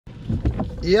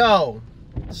Yo,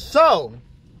 so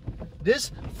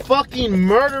this fucking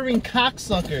murdering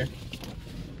cocksucker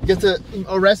gets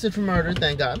arrested for murder,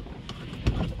 thank God.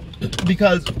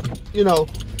 Because, you know,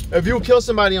 if you kill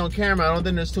somebody on camera, I don't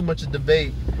think there's too much of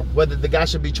debate whether the guy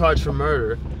should be charged for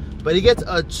murder. But he gets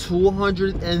a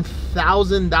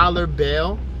 $200,000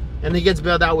 bail, and he gets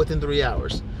bailed out within 3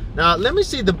 hours. Now, let me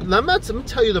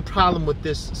tell you the problem with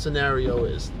this scenario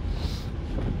is.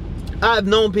 I've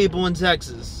known people in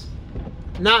Texas,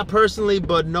 not personally,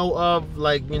 but know of,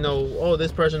 like, you know, oh,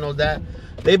 this person knows that.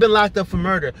 They've been locked up for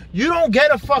murder. You don't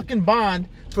get a fucking bond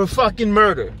for fucking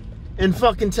murder in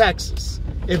fucking Texas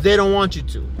if they don't want you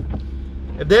to.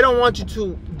 If they don't want you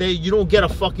to, you don't get a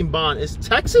fucking bond. It's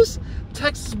Texas?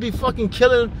 Texas be fucking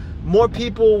killing more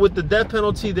people with the death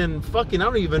penalty than fucking, I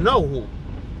don't even know who.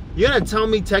 You're gonna tell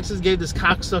me Texas gave this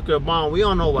cocksucker a bond? We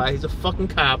all know why. He's a fucking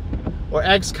cop or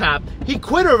ex-cop. He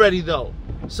quit already though.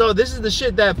 So this is the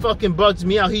shit that fucking bugs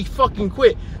me out. He fucking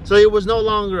quit. So he was no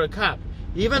longer a cop.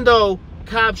 Even though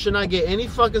cops should not get any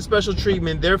fucking special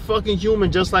treatment. They're fucking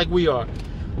human just like we are.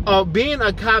 Being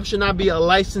a cop should not be a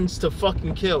license to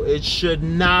fucking kill. It should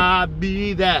not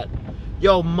be that.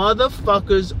 Yo,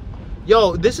 motherfuckers.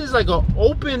 Yo, this is like an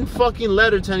open fucking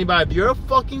letter to anybody. If you're a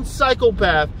fucking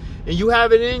psychopath and you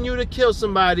have it in you to kill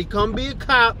somebody, come be a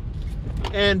cop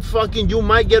and fucking you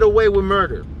might get away with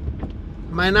murder.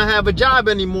 Might not have a job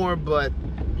anymore, but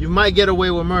you might get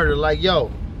away with murder. Like,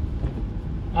 yo,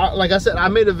 like I said, I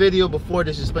made a video before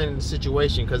this explaining the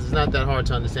situation because it's not that hard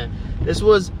to understand. This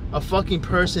was a fucking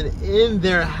person in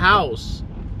their house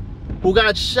who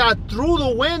got shot through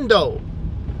the window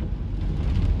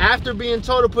after being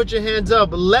told to put your hands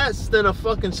up. Less than a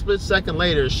fucking split second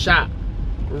later, shot.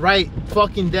 Right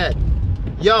fucking dead.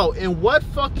 Yo, in what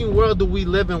fucking world do we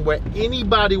live in where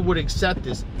anybody would accept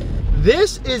this?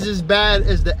 This is as bad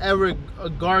as the Eric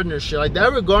Gardner shit. Like, the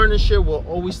Eric Gardner shit will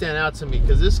always stand out to me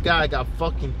because this guy got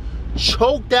fucking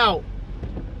choked out.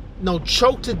 No,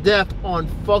 choked to death on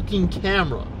fucking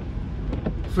camera.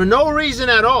 For no reason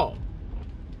at all.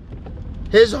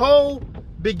 His whole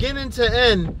beginning to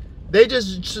end, they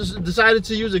just decided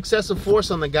to use excessive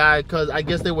force on the guy because I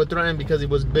guess they were threatened because he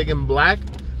was big and black.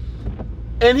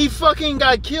 And he fucking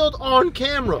got killed on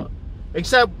camera.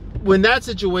 Except when that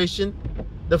situation,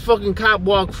 the fucking cop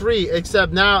walked free.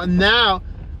 Except now,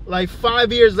 like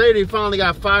 5 years later, he finally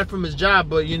got fired from his job.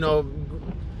 But, you know,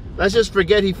 let's just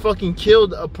forget he fucking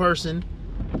killed a person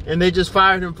and they just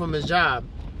fired him from his job.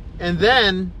 And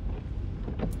then,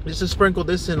 just to sprinkle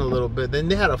this in a little bit, then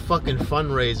they had a fucking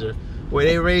fundraiser where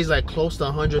they raised like close to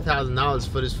 $100,000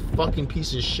 for this fucking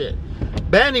piece of shit.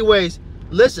 But anyways,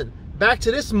 listen, back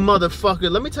to this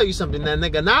motherfucker. Let me tell you something, that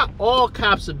nigga, not all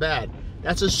cops are bad.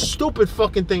 That's a stupid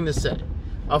fucking thing to say.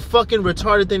 A fucking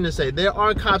retarded thing to say. There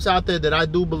are cops out there that I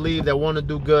do believe that want to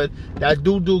do good, that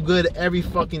do good every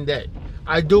fucking day.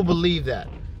 I do believe that.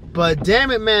 But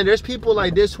damn it, man, there's people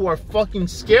like this who are fucking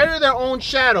scared of their own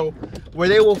shadow, where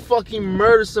they will fucking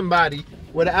murder somebody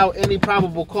without any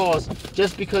probable cause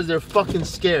just because they're fucking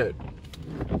scared.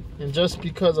 And just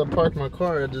because I parked my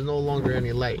car, there's no longer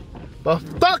any light. But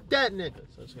fuck that nigga.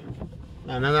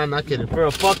 No, I'm not kidding.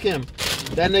 Fuck him.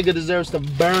 That nigga deserves to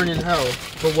burn in hell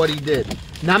for what he did.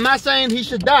 Now, I'm not saying he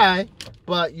should die,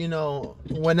 but, you know,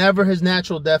 whenever his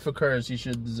natural death occurs, he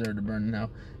should deserve to burn in hell.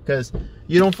 Because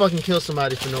you don't fucking kill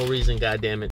somebody for no reason, goddammit.